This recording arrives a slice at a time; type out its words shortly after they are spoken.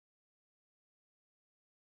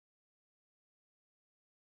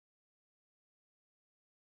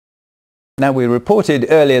Now, we reported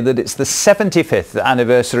earlier that it's the 75th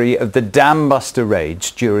anniversary of the Dam Buster raids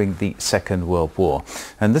during the Second World War.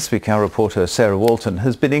 And this week our reporter Sarah Walton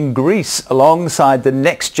has been in Greece alongside the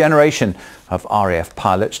next generation of RAF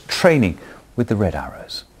pilots training with the Red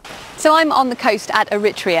Arrows. So I'm on the coast at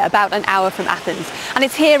Eritrea, about an hour from Athens, and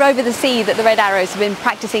it's here over the sea that the Red Arrows have been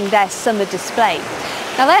practicing their summer display.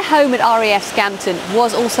 Now, their home at RAF Scampton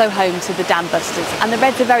was also home to the Dam Busters, and the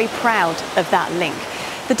Reds are very proud of that link.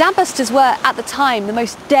 The Dam Busters were, at the time, the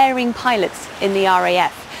most daring pilots in the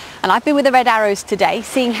RAF. And I've been with the Red Arrows today,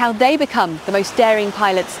 seeing how they become the most daring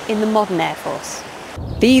pilots in the modern Air Force.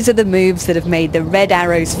 These are the moves that have made the Red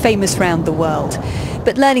Arrows famous round the world.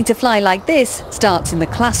 But learning to fly like this starts in the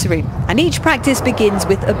classroom, and each practice begins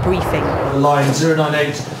with a briefing. Line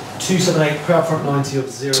 098-278, crowd front 90 of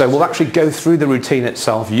 0. So we'll actually go through the routine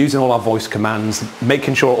itself, using all our voice commands,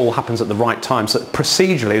 making sure it all happens at the right time. So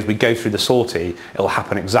procedurally, as we go through the sortie, it'll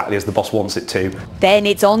happen exactly as the boss wants it to. Then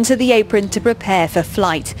it's onto the apron to prepare for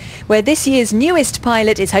flight, where this year's newest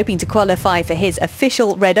pilot is hoping to qualify for his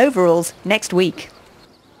official red overalls next week.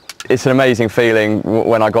 It's an amazing feeling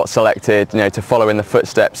when I got selected, to follow in the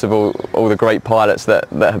footsteps of all the great pilots that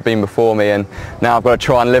have been before me, and now I've got to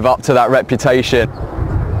try and live up to that reputation.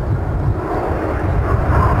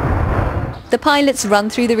 The pilots run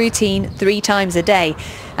through the routine 3 times a day,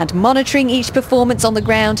 and monitoring each performance on the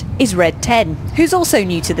ground is Red 10, who's also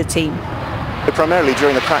new to the team. Primarily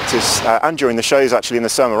during the practice and during the shows actually in the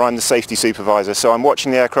summer, I'm the safety supervisor, so I'm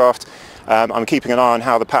watching the aircraft. I'm keeping an eye on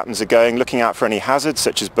how the patterns are going, looking out for any hazards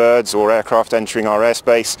such as birds or aircraft entering our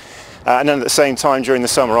airspace. And then at the same time during the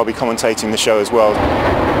summer I'll be commentating the show as well.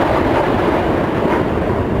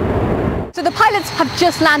 So the pilots have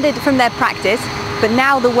just landed from their practice, but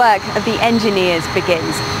now the work of the engineers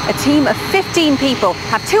begins. A team of 15 people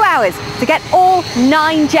have 2 hours to get all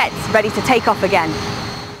 9 jets ready to take off again.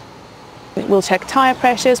 We'll check tyre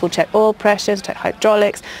pressures, we'll check oil pressures, check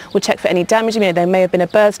hydraulics, we'll check for any damage. There may have been a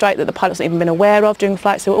bird strike that the pilot's not even been aware of during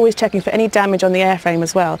flight, so we're always checking for any damage on the airframe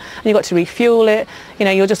as well. And you've got to refuel it,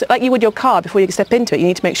 you're just like you would your car before you step into it, you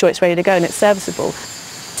need to make sure it's ready to go and it's serviceable.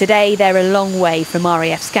 Today they're a long way from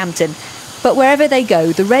RAF Scampton, but wherever they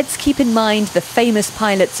go, the Reds keep in mind the famous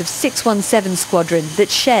pilots of 617 Squadron that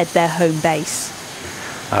shared their home base.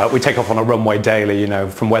 We take off on a runway daily,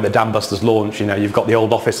 from where the Dam Busters launch. You've got the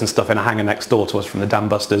old office and stuff in a hangar next door to us from the Dam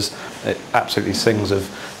Busters. It absolutely sings of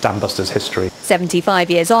Dam Busters history. 75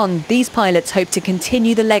 years on, these pilots hope to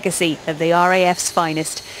continue the legacy of the RAF's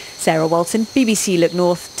finest. Sarah Walton, BBC Look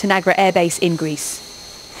North, Tanagra Air Base in Greece.